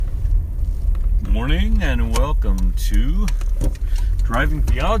morning and welcome to Driving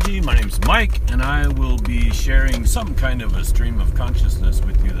Theology. My name's Mike and I will be sharing some kind of a stream of consciousness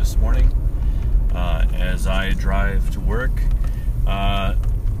with you this morning as I drive to work,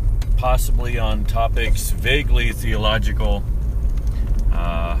 possibly on topics vaguely theological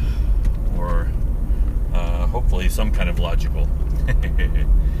or hopefully some kind of logical.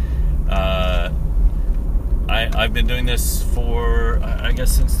 I've been doing this for, I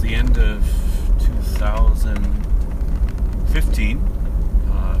guess, since the end of 2015,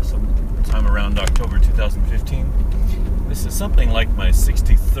 sometime around October 2015. This is something like my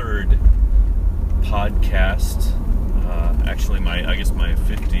 63rd podcast. Actually, my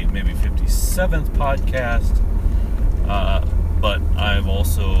 57th podcast. But I've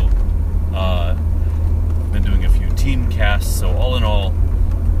also been doing a few team casts. So all in all,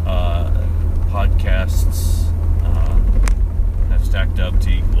 podcasts have stacked up to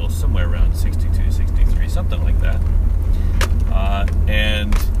equal somewhere around 62, 63, something like that.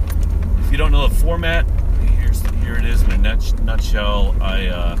 And if you don't know the format, here it is in a nutshell.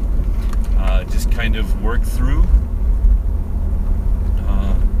 I just kind of work through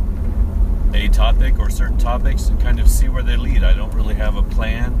a topic or certain topics and kind of see where they lead. I don't really have a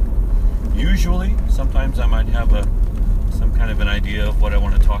plan. Usually, sometimes I might have some kind of an idea of what I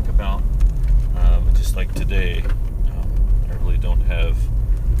want to talk about. But just like today, I really don't have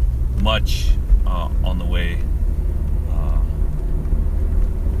much on the way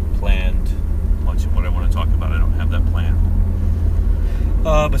planned. Much of what I want to talk about, I don't have that planned.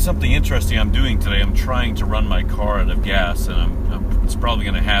 But something interesting I'm doing today, I'm trying to run my car out of gas, and it's probably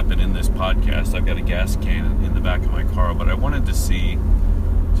going to happen in this podcast. I've got a gas can in the back of my car, but I wanted to see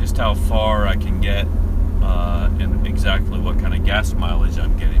just how far I can get and exactly what kind of gas mileage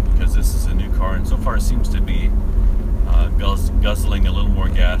I'm getting, because this is a new car, and so far it seems to be guzzling a little more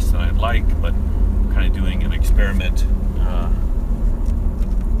gas than I'd like, but I'm kind of doing an experiment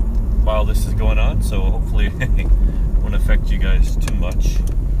while this is going on, so hopefully it won't affect you guys too much.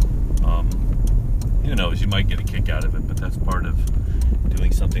 Who knows, you might get a kick out of it, but that's part of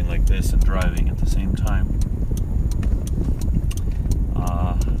doing something like this and driving at the same time.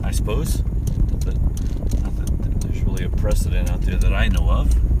 I suppose not that there's really a precedent out there that I know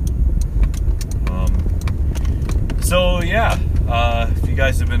of. So yeah, if you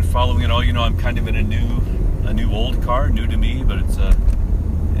guys have been following it all, you know I'm kind of in a new old car, new to me, but it's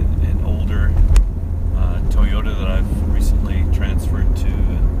an older Toyota that I've recently transferred to,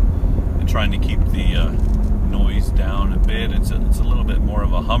 and trying to keep the noise down a bit. It's a little bit more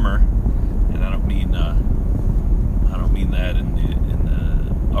of a Hummer, and I don't mean that in the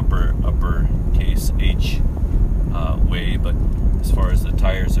upper case H way, but as far as the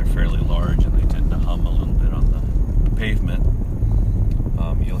tires are fairly large and they tend to hum a little bit on the pavement.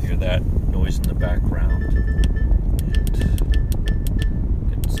 You'll hear that noise in the background.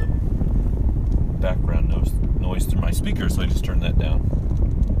 Getting some background noise through my speaker, so I just turned that down.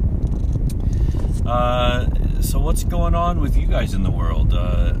 So what's going on with you guys in the world?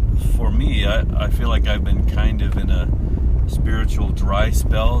 For me, I feel like I've been kind of in a spiritual dry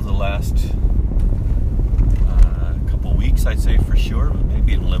spell the last couple weeks, I'd say for sure, but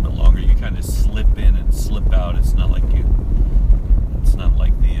maybe a little bit longer. You kind of slip in and slip out. It's not like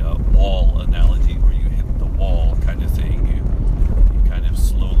the wall analogy where you hit the wall kind of thing. You kind of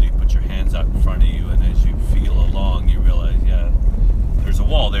slowly put your hands out in front of you, and as you feel along, you realize, yeah, there's a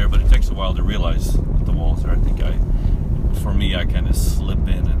wall there, but it takes a while to realize that the wall's there. I think for me, I kind of slip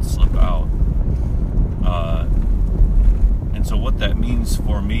in and slip out. And so what that means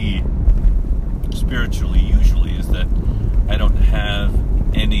for me spiritually usually is that I don't have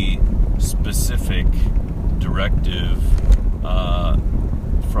any specific directive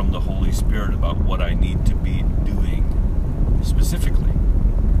from the Holy Spirit about what I need to be doing specifically.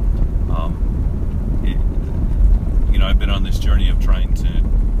 I've been on this journey of trying to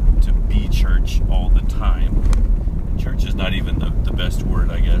be church all the time. Church is not even the best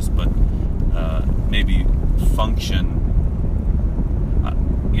word, I guess, but maybe function.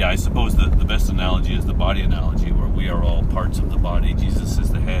 I suppose the best analogy is the body analogy, where we are all parts of the body. Jesus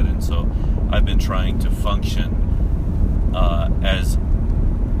is the head, and so I've been trying to function as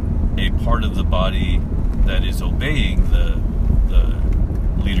a part of the body that is obeying the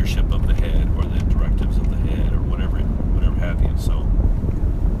leadership of the head, or the directives of the head, or whatever have you. So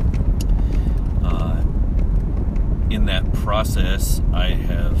in that process, I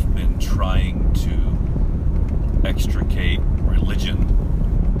have been trying to extricate religion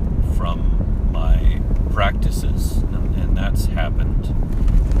from my practices, and that's happened.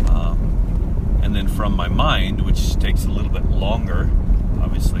 And then from my mind, which takes a little bit longer.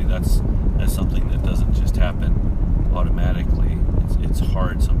 Obviously, that's something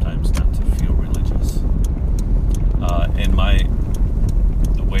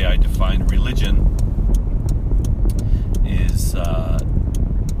find religion is the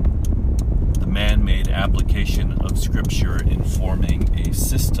man-made application of Scripture informing a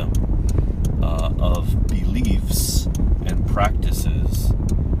system of beliefs and practices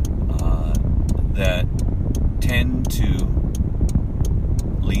that tend to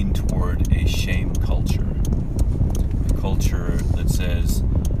lean toward a shame culture. A culture that says,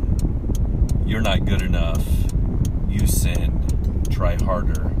 you're not good enough, you sinned, try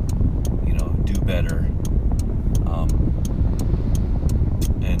harder, do better.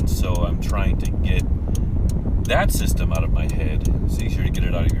 And so I'm trying to get that system out of my head. It's easier to get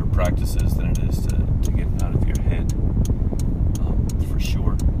it out of your practices than it is to get it out of your head, for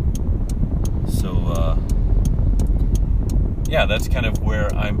sure. So, yeah, that's kind of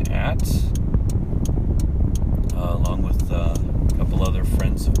where I'm at, along with a couple other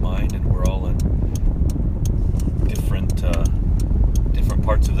friends of mine, and we're all in different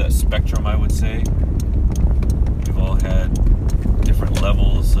parts of that spectrum, I would say. We've all had different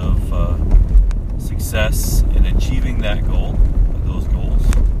levels of success in achieving that goal, those goals.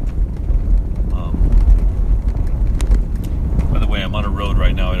 By the way, I'm on a road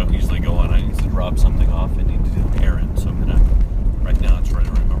right now I don't usually go on. I need to drop something off. I need to do an errand, so I'm going to, right now, try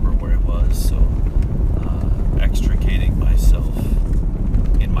to remember where it was. So, extricating myself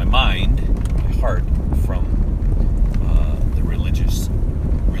in my mind, my heart, from the religious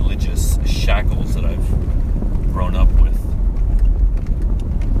shackles that I've grown up with.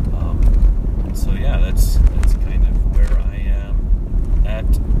 So yeah, that's kind of where I am at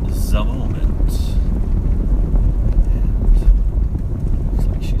the moment. And looks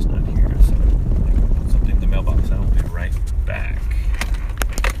like she's not here, so I'll put something in the mailbox. I will be right back.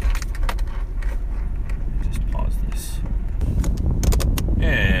 Just pause this.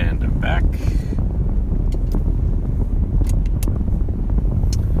 And I'm back.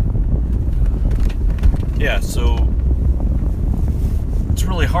 Yeah, so it's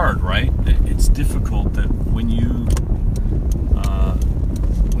really hard, right? It's difficult that when you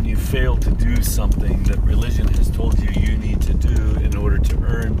fail to do something that religion has told you you need to do in order to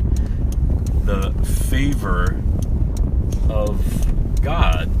earn the favor of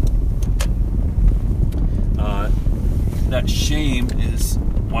God, that shame is,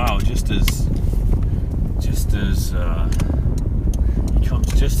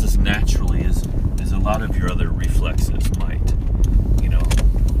 comes just as naturally as a lot of your other reflexes might.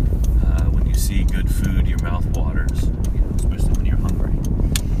 When you see good food, your mouth waters, especially when you're hungry.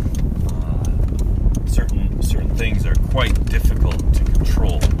 Certain things are quite difficult to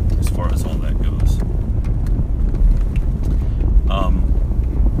control as far as all that goes.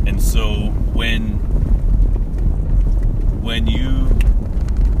 And so when you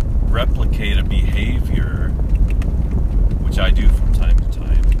replicate a behavior, which I do from time to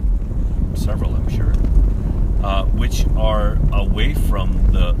time, several I'm sure, which are away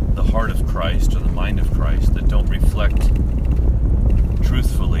from the heart of Christ or the mind of Christ, that don't reflect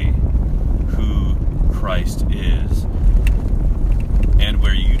truthfully who Christ is, and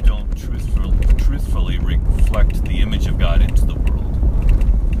where you don't truthfully reflect the image of God into the world,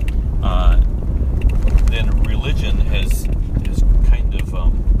 then religion has kind of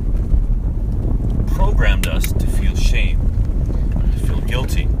programmed us to feel shame, to feel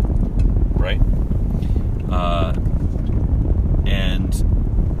guilty, right? And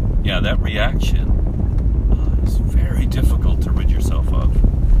yeah, that reaction is very difficult to rid yourself of.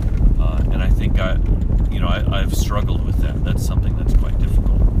 And I think I've struggled with that. That's something that's quite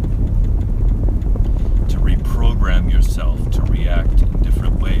difficult. To reprogram yourself to react in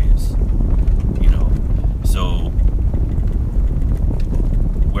different ways. So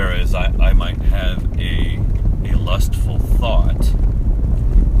whereas I might have a lustful thought,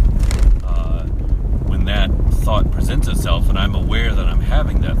 when that thought presents itself and I'm aware that I'm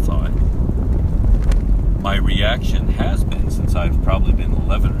having that thought, my reaction has been, since I've probably been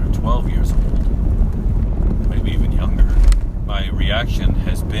 11 or 12 years old, maybe even younger, my reaction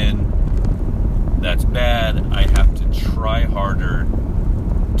has been, that's bad, I have to try harder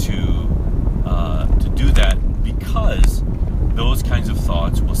to do that, because those kinds of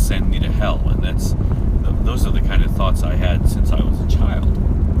thoughts will send me to hell. And those are the kind of thoughts I had since I was a child.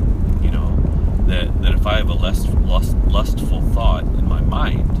 That if I have a lustful thought in my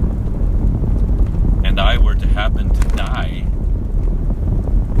mind, and I were to happen to die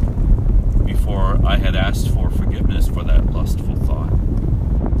before I had asked for forgiveness for that lustful thought,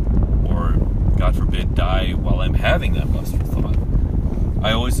 or God forbid die while I'm having that lustful thought,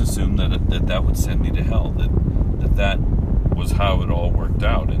 I always assumed that would send me to hell, that was how it all worked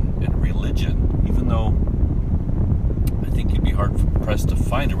out. And religion, even though I think think you'd be hard-pressed to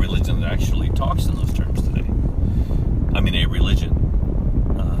find a religion that actually talks in those terms today. I mean, a religion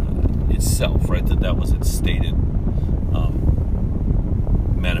itself, right? That was its stated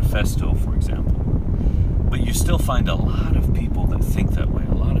manifesto, for example. But you still find a lot of people that think that way.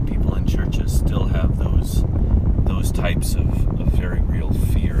 A lot of people in churches still have those types of very real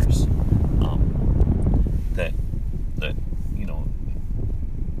fears that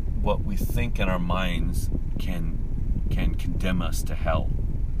what we think in our minds can condemn us to hell,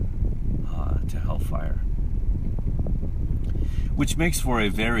 to hellfire, which makes for a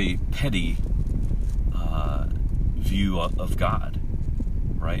very petty view of God,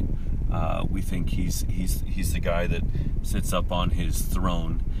 right? We think he's the guy that sits up on his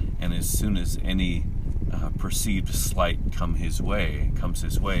throne, and as soon as any perceived slight comes his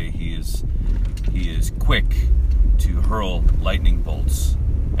way, he is quick to hurl lightning bolts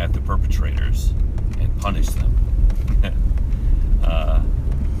at the perpetrators and punish them.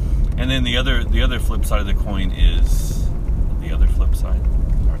 And then the other flip side of the coin is the other flip side,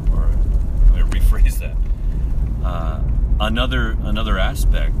 or I'm going to rephrase that. Another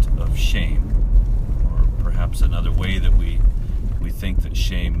aspect of shame, or perhaps another way that we think that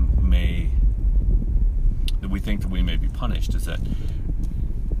we may be punished, is that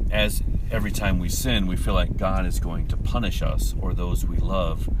as every time we sin, we feel like God is going to punish us or those we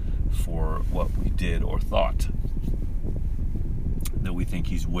love for what we did or thought. That we think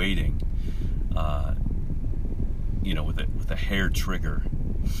He's waiting, with a hair trigger,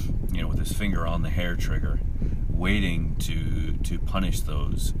 with His finger on the hair trigger, waiting to punish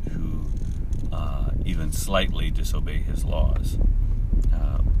those who even slightly disobey His laws,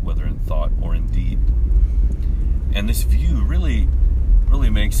 whether in thought or in deed. And this view really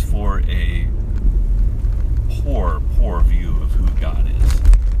makes for a poor view of who God is.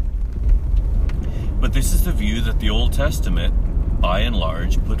 But this is the view that the Old Testament, by and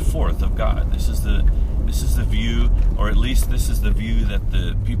large, put forth of God. This is the view, or at least this is the view that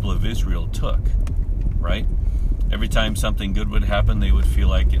the people of Israel took, right? Every time something good would happen, they would feel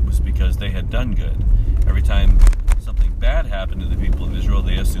like it was because they had done good. Every time something bad happened to the people of Israel,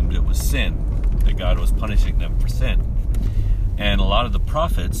 they assumed it was sin, that God was punishing them for sin. And a lot of the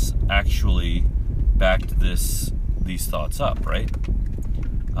prophets actually backed these thoughts up, right?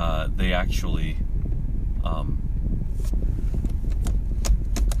 They actually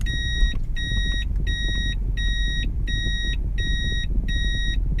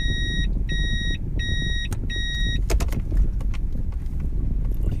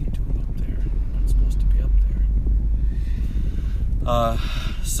what are you doing up there? You're not supposed to be up there.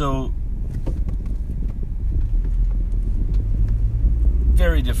 So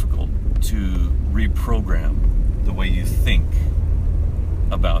very difficult to reprogram the way you think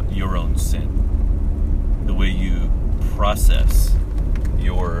about your own sin, the way you process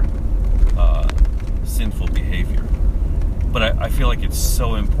your sinful behavior. But I feel like it's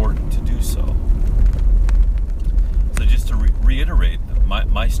so important to do so. So just to reiterate,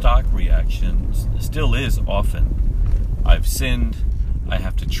 my stock reaction still is often, I've sinned, I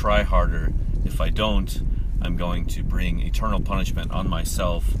have to try harder. If I don't, I'm going to bring eternal punishment on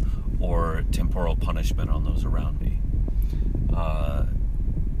myself or temporal punishment on those around me.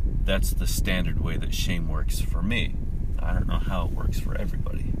 That's the standard way that shame works for me. I don't know how it works for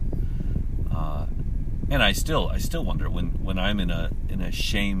everybody. And I still wonder when I'm in a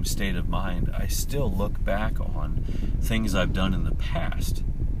shame state of mind, I still look back on things I've done in the past.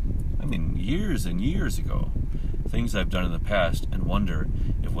 I mean, years and years ago, things I've done in the past, and wonder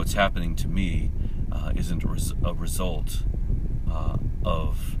if what's happening to me isn't a result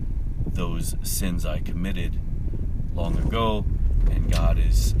of those sins I committed long ago, and God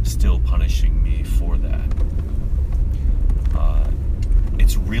is still punishing me for that.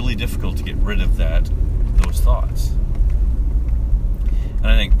 It's really difficult to get rid of those thoughts. And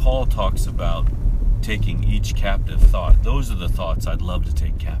I think Paul talks about taking each captive thought. Those are the thoughts I'd love to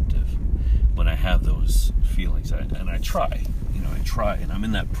take captive when I have those feelings. And I try, and I'm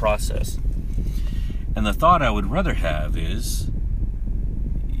in that process. And the thought I would rather have is,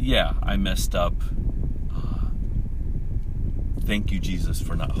 yeah, I messed up. Thank you, Jesus,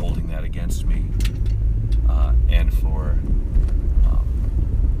 for not holding that against me. And for,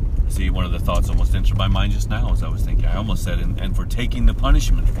 one of the thoughts almost entered my mind just now as I was thinking. I almost said, and for taking the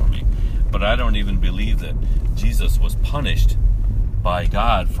punishment for me. But I don't even believe that Jesus was punished by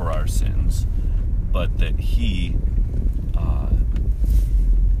God for our sins, but that He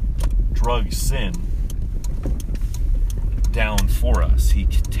drug sin down for us. He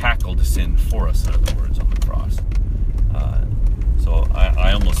tackled sin for us, in other words, on the cross. So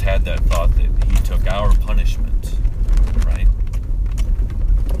I almost had that thought that He took our punishment, right?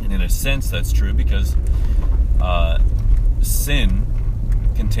 sense, that's true because sin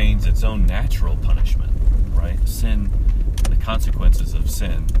contains its own natural punishment, right? Sin, the consequences of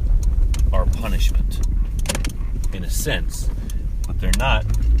sin are punishment in a sense, but they're not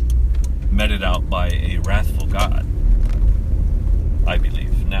meted out by a wrathful God, I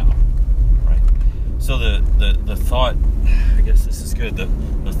believe now, right? So the thought, I guess this is good,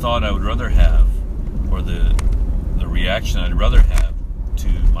 the thought I would rather have, or the reaction I'd rather have to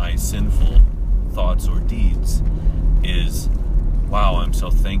my sinful thoughts or deeds is, wow, I'm so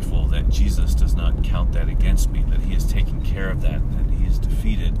thankful that Jesus does not count that against me, that he has taken care of that he has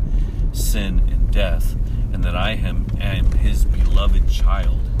defeated sin and death, and that I am his beloved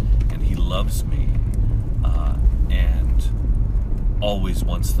child, and he loves me, and always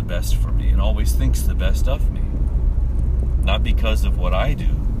wants the best for me, and always thinks the best of me. Not because of what I do,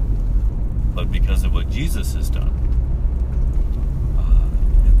 but because of what Jesus has done.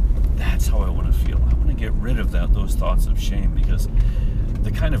 That's how I want to feel. I want to get rid of those thoughts of shame, because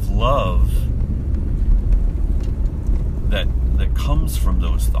the kind of love that comes from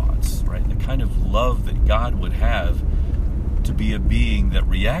those thoughts, right? The kind of love that God would have to be a being that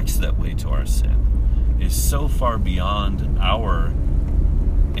reacts that way to our sin is so far beyond our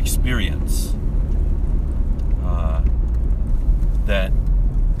experience that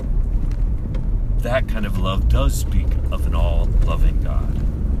kind of love does speak of an all-loving God,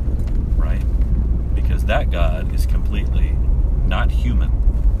 right? Because that God is completely not human.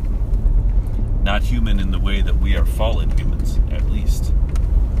 Not human in the way that we are fallen humans, at least.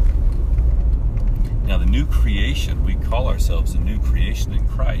 Now, the new creation, we call ourselves a new creation in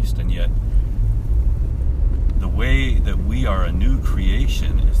Christ, and yet the way that we are a new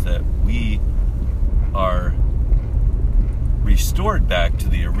creation is that we are restored back to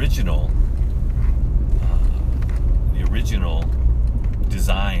the original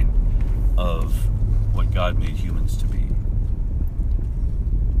design of what God made humans to be.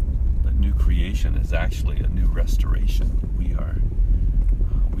 That new creation is actually a new restoration. We are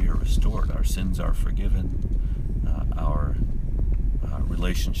restored. Our sins are forgiven. Our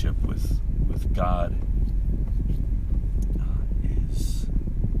relationship with God is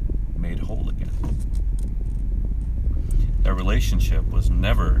made whole again. That relationship was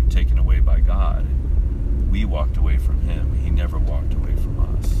never taken away by God. We walked away from him. He never walked away from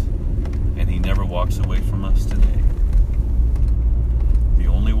us. And he never walks away from us today. The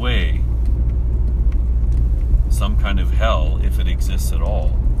only way some kind of hell, if it exists at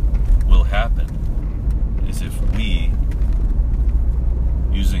all, will happen is if we,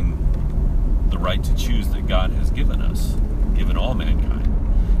 using the right to choose that God has given us, given all mankind,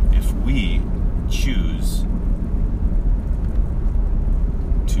 if we choose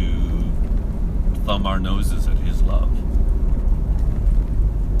to thumb our noses at his love,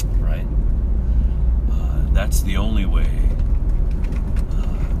 right? That's the only way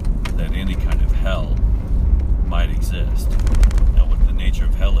that any kind of hell might exist. Now, what the nature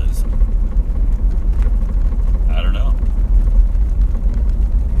of hell is, I don't know.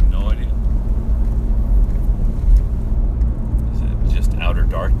 No idea. Is it just outer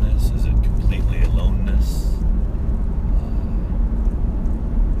darkness? Is it completely aloneness?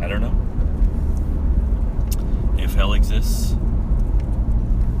 I don't know. If hell exists,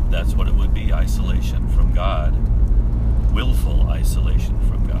 that's what it would be. Isolation from God. Willful isolation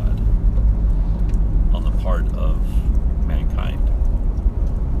from God on the part of mankind.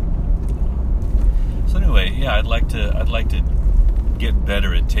 So anyway, yeah, I'd like to get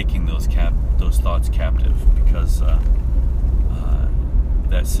better at taking those thoughts captive, because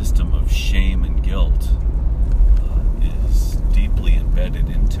that system of shame and guilt is deeply embedded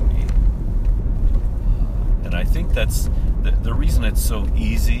into me. And I think that's the reason it's so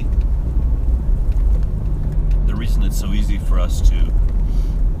easy. The reason it's so easy for us to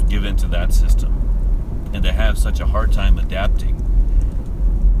give into that system and to have such a hard time adapting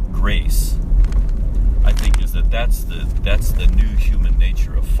grace, I think, is that's the new human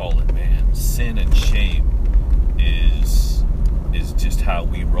nature of fallen man. Sin and shame is just how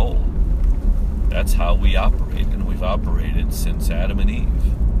we roll. That's how we operate, and we've operated since Adam and Eve.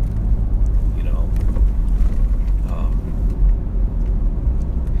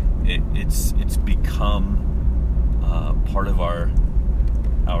 It's become part of our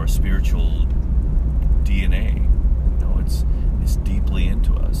spiritual DNA. It's deeply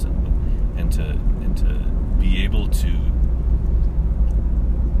into us, and to be able to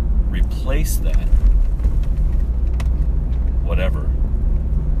replace that, whatever,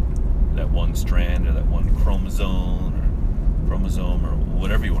 that one strand or that one chromosome or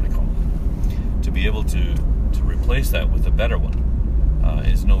whatever you want to call it, to be able to replace that with a better one,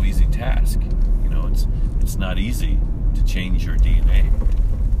 is no easy task. You know, it's not easy to change your DNA.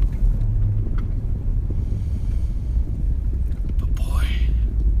 But boy,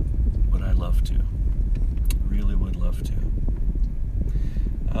 would I love to. Really would love to.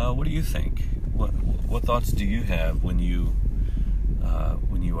 What do you think? What thoughts do you have when you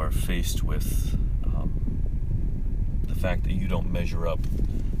are faced with the fact that you don't measure up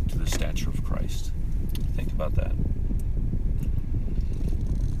to the stature of Christ? Think about that.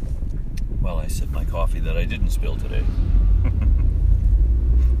 While I sip my coffee that I didn't spill today.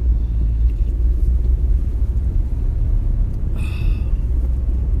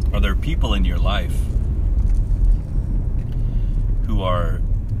 Are there people in your life who are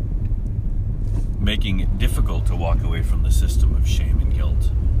making it difficult to walk away from the system of shame and guilt?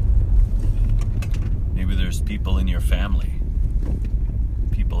 Maybe there's people in your family,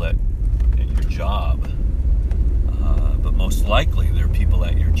 people at your job, but most likely there are people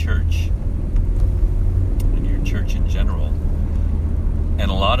at your church, and your church in general. And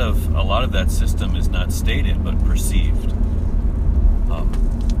a lot of that system is not stated but perceived.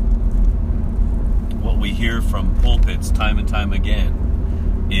 What we hear from pulpits time and time again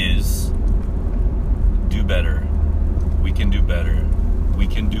is, do better, we can do better, we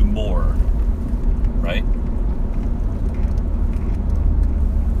can do more, right?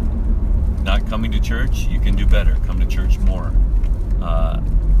 Not coming to church, you can do better, come to church more.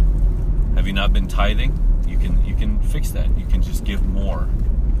 Have you not been tithing? You can fix that, you can just give more.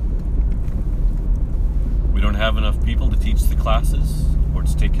 We don't have enough people to teach the classes or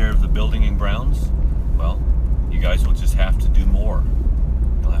to take care of the building and grounds. Well, you guys will just have to do more.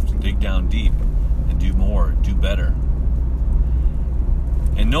 You'll have to dig down deep and do more, do better.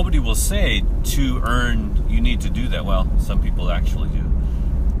 And nobody will say to earn, you need to do that. Well, some people actually do.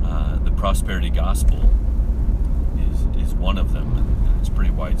 The prosperity gospel is one of them, and it's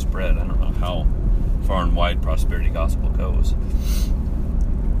pretty widespread. I don't know how far and wide prosperity gospel goes.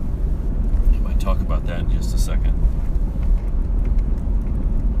 I might talk about that in just a second.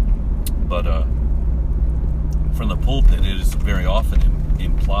 But from the pulpit, it is very often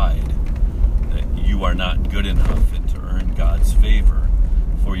implied that you are not good enough, and to earn God's favor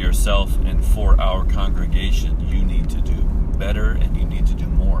for yourself and for our congregation, you need to do better and you need to do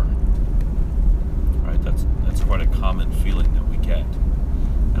more. Right? That's quite a common feeling that we get.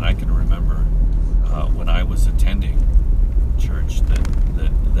 And I can remember when I was attending church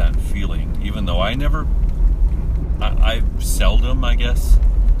that feeling, even though I seldom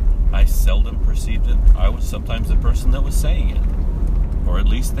perceived it. I was sometimes the person that was saying it, or at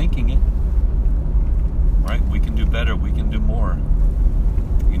least thinking it. Right? We can do better. We can do more.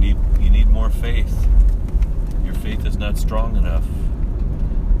 You need more faith. Your faith is not strong enough.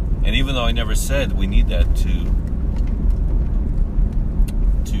 And even though I never said we need that to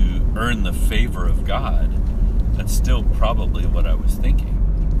earn the favor of God, that's still probably what I was thinking.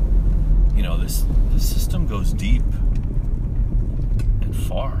 You know, this system goes deep and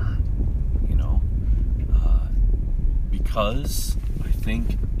far, you know, because I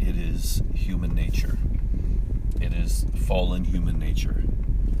think it is human nature. It is fallen human nature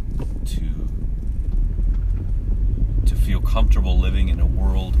to feel comfortable living in a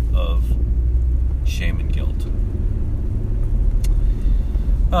world of shame and guilt.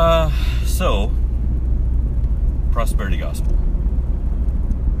 So, prosperity gospel.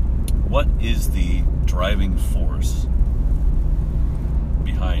 What is the driving force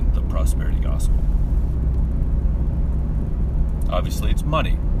behind the prosperity gospel? Obviously, it's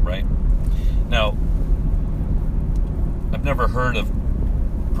money, right? Now, I've never heard of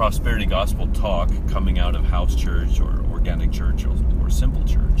prosperity gospel talk coming out of house church or organic church or simple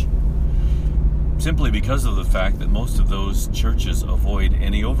church, simply because of the fact that most of those churches avoid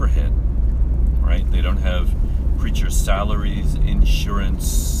any overhead, right? They don't have preachers' salaries,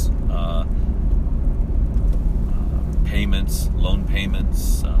 insurance, payments, loan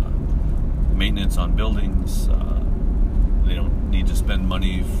payments, maintenance on buildings. They don't need to spend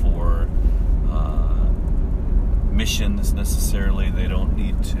money for missions necessarily. They don't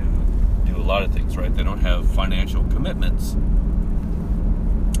need to do a lot of things, right? They don't have financial commitments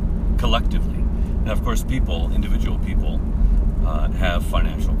collectively. Now, of course, individual people, have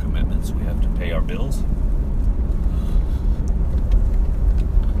financial commitments. We have to pay our bills.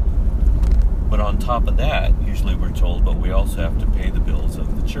 But on top of that, usually we're told, but we also have to pay the bills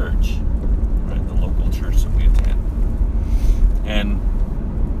of the church, right? The local church that we attend. And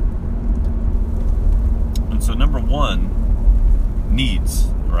so number one, needs,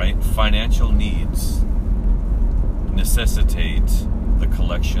 right? Financial needs necessitate the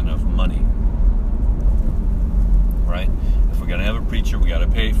collection of money, right? If we're going to have a preacher, we got to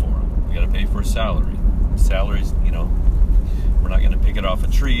pay for him. We got to pay for a salary. Salaries, we're not going to pick it off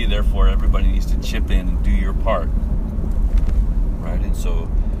a tree. Therefore, everybody needs to chip in and do your part, right? And so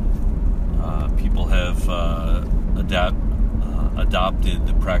people have adopted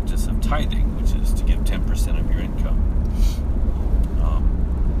the practice of tithing, which is to give 10% of your income.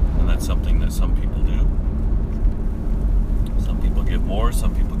 And that's something that some people do. Some people give more,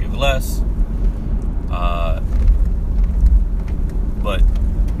 some people give less. But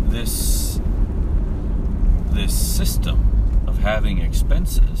this system of having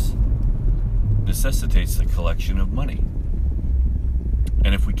expenses necessitates the collection of money.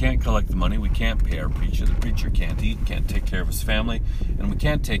 And if we can't collect the money, we can't pay our preacher. The preacher can't eat, can't take care of his family, and we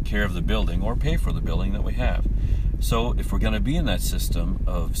can't take care of the building or pay for the building that we have. So if we're going to be in that system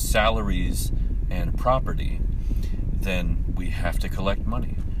of salaries and property, then we have to collect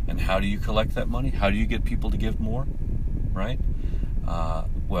money. And how do you collect that money? How do you get people to give more? Right?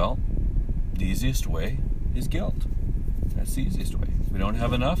 Well, the easiest way is guilt. That's the easiest way. If we don't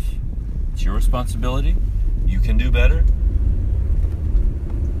have enough, it's your responsibility. You can do better.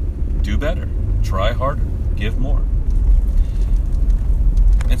 Do better. Try harder. Give more.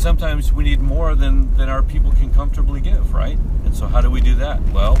 And sometimes we need more than our people can comfortably give, right? And so how do we do that?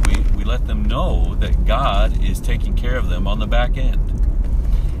 Well, we let them know that God is taking care of them on the back end.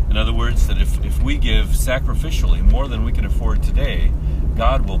 In other words, that if we give sacrificially more than we can afford today,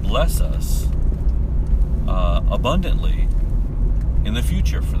 God will bless us abundantly in the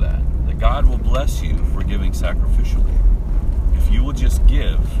future for that. That God will bless you for giving sacrificially. If you will just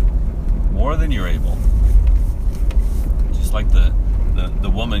give more than you're able. Just like the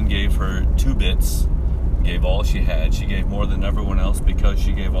woman gave her 2 bits, gave all she had. She gave more than everyone else because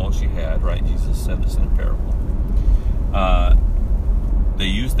she gave all she had, right? Jesus said this in a parable. They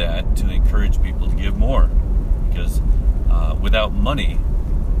use that to encourage people to give more, because without money,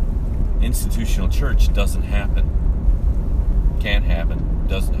 institutional church doesn't happen. Can't happen,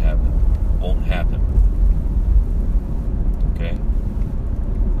 doesn't happen, won't happen. Okay?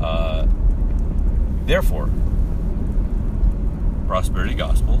 Therefore, prosperity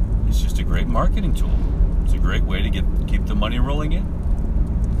gospel is just a great marketing tool. It's a great way to keep the money rolling in.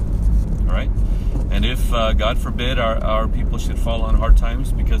 All right? And if, God forbid, our people should fall on hard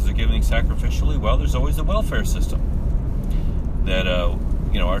times because they're giving sacrificially, well, there's always a welfare system that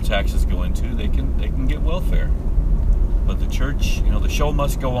our taxes go into. They can get welfare. But the church, the show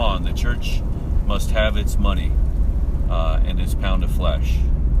must go on. The church must have its money and its pound of flesh.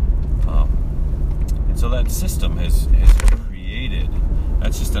 And so that system has created,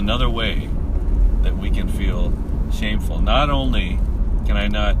 that's just another way that we can feel shameful. Not only can I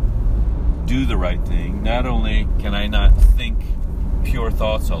not do the right thing, not only can I not think pure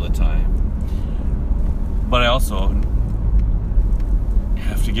thoughts all the time, but I also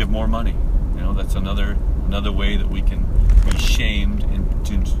have to give more money. That's another way that we can be shamed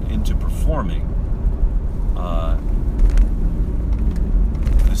into performing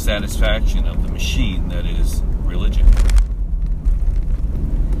the satisfaction of the machine that is religion.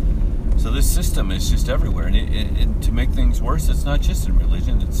 So this system is just everywhere, and to make things worse, it's not just in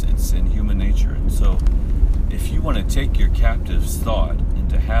religion; it's in human nature. And so, if you want to take your captive's thought and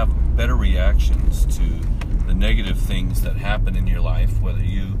to have better reactions to the negative things that happen in your life, whether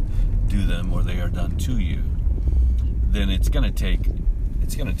you do them or they are done to you, then it's going to take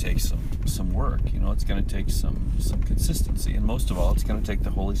some work. It's going to take some consistency, and most of all, it's going to take the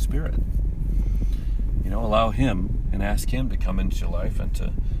Holy Spirit. Allow Him and ask Him to come into your life and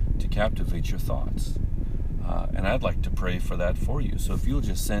to captivate your thoughts. And I'd like to pray for that for you. So if you'll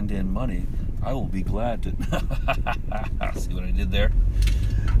just send in money, I will be glad to. See what I did there?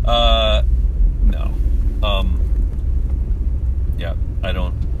 No. Yeah, I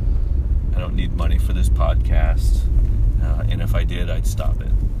don't need money for this podcast. And if I did, I'd stop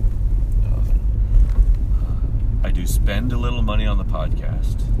it. I do spend a little money on the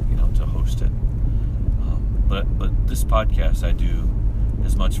podcast, to host it. But this podcast I do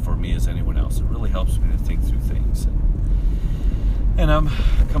as much for me as anyone else. It really helps me to think through things. And I'm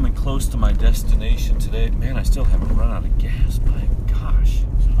coming close to my destination today. Man, I still haven't run out of gas. My gosh,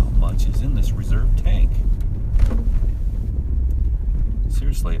 how much is in this reserve tank?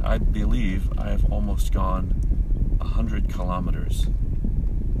 Seriously, I believe I have almost gone 100 kilometers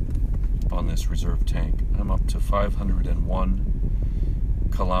on this reserve tank. I'm up to 501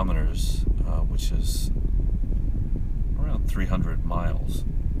 kilometers, which is around 300 miles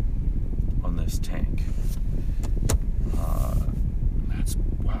on this tank.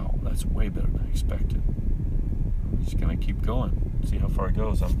 That's way better than I expected. I'm just going to keep going. see how far it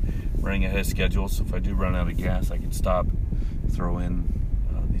goes. I'm running ahead of schedule, so if I do run out of gas, I can stop, throw in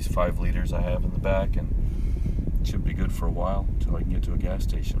these 5 liters I have in the back, and it should be good for a while until I can get to a gas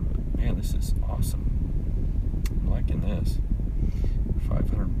station. But man, this is awesome. I'm liking this.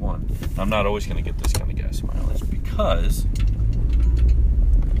 501. I'm not always going to get this kind of gas mileage because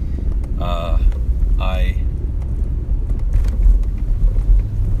a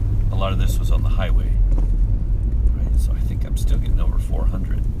lot of this was on the highway, right? So I think I'm still getting over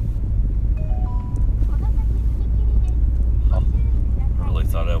 400. Oh, I really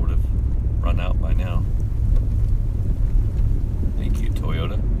thought I would have run out by now. Thank you,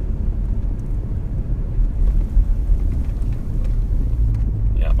 Toyota.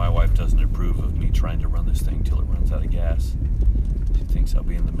 Yeah, my wife doesn't approve of me trying to run this thing till it runs out of gas. She thinks I'll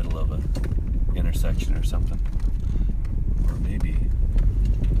be in the middle of a intersection or something, or maybe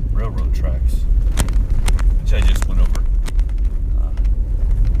railroad tracks, which I just went over.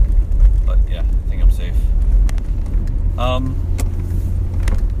 But yeah, I think I'm safe.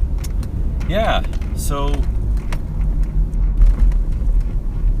 Yeah, so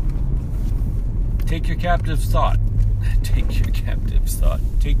take your captive thought. Take your captive thought.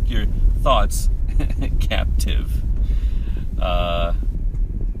 Take your thoughts captive.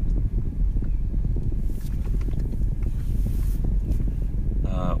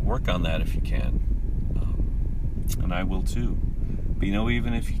 Work on that if you can, and I will too. But you know,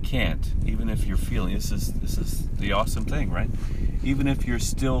 even if you can't, even if you're feeling, this is the awesome thing, right? Even if you're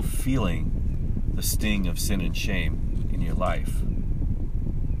still feeling the sting of sin and shame in your life,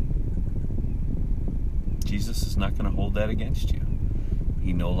 Jesus is not going to hold that against you.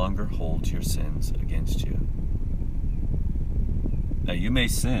 He no longer holds your sins against you. Now, you may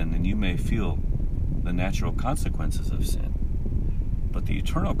sin and you may feel the natural consequences of sin, but the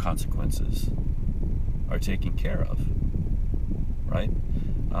eternal consequences are taken care of, right?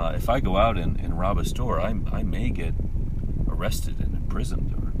 If I go out and rob a store, I may get arrested and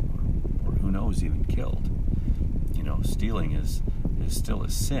imprisoned, or who knows, even killed. You know, stealing is still a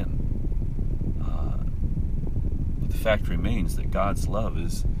sin. But the fact remains that God's love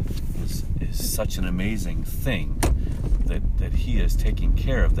is such an amazing thing that He is taking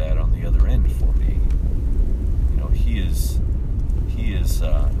care of that on the other end for me. You know, He is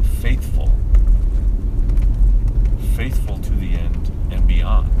faithful to the end and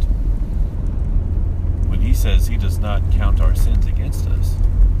beyond. When He says He does not count our sins against us,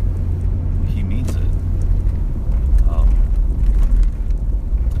 He means it.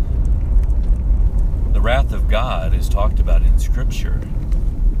 The wrath of God is talked about in Scripture.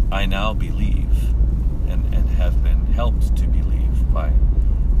 I now believe, and have been helped to believe by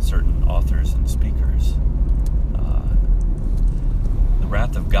certain authors and speakers. The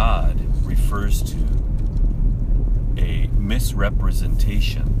wrath of God refers to a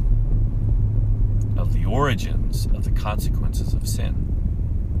misrepresentation of the origins of the consequences of sin.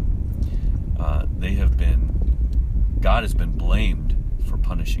 God has been blamed for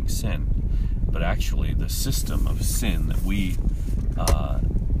punishing sin, but actually the system of sin that we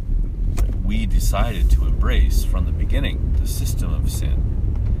decided to embrace from the beginning, the system of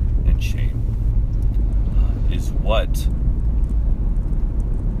sin and shame, is what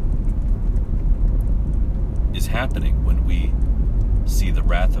is happening when we see the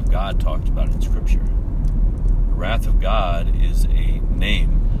wrath of God talked about in Scripture. The wrath of God is a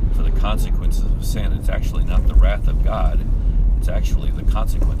name for the consequences of sin. It's actually not the wrath of God. It's actually the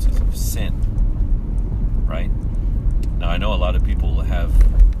consequences of sin. Right? Now, I know a lot of people have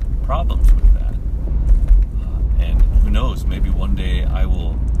problems with that. And who knows, maybe one day I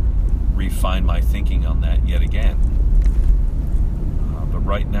will refine my thinking on that yet again. But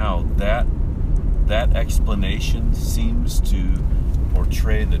right now, that explanation seems to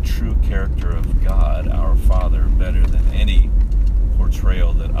portray the true character of God, our Father, better than any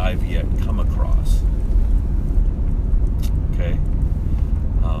portrayal that I've yet come across. Okay?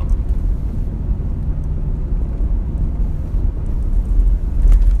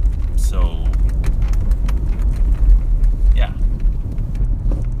 So, yeah.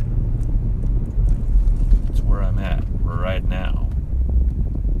 That's where I'm at right now.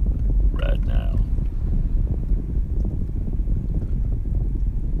 Right now.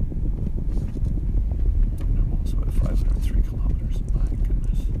 I'm also at 503 kilometers. My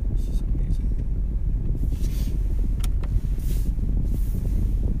goodness, this is amazing.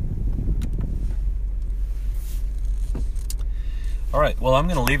 All right, well, I'm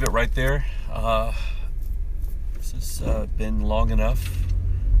going to leave it right there. This has been long enough.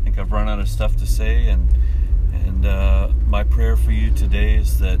 I think I've run out of stuff to say, and my prayer for you today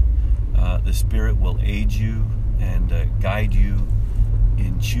is that the Spirit will aid you and guide you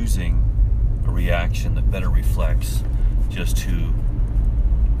in choosing a reaction that better reflects just who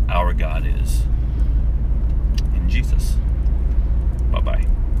our God is.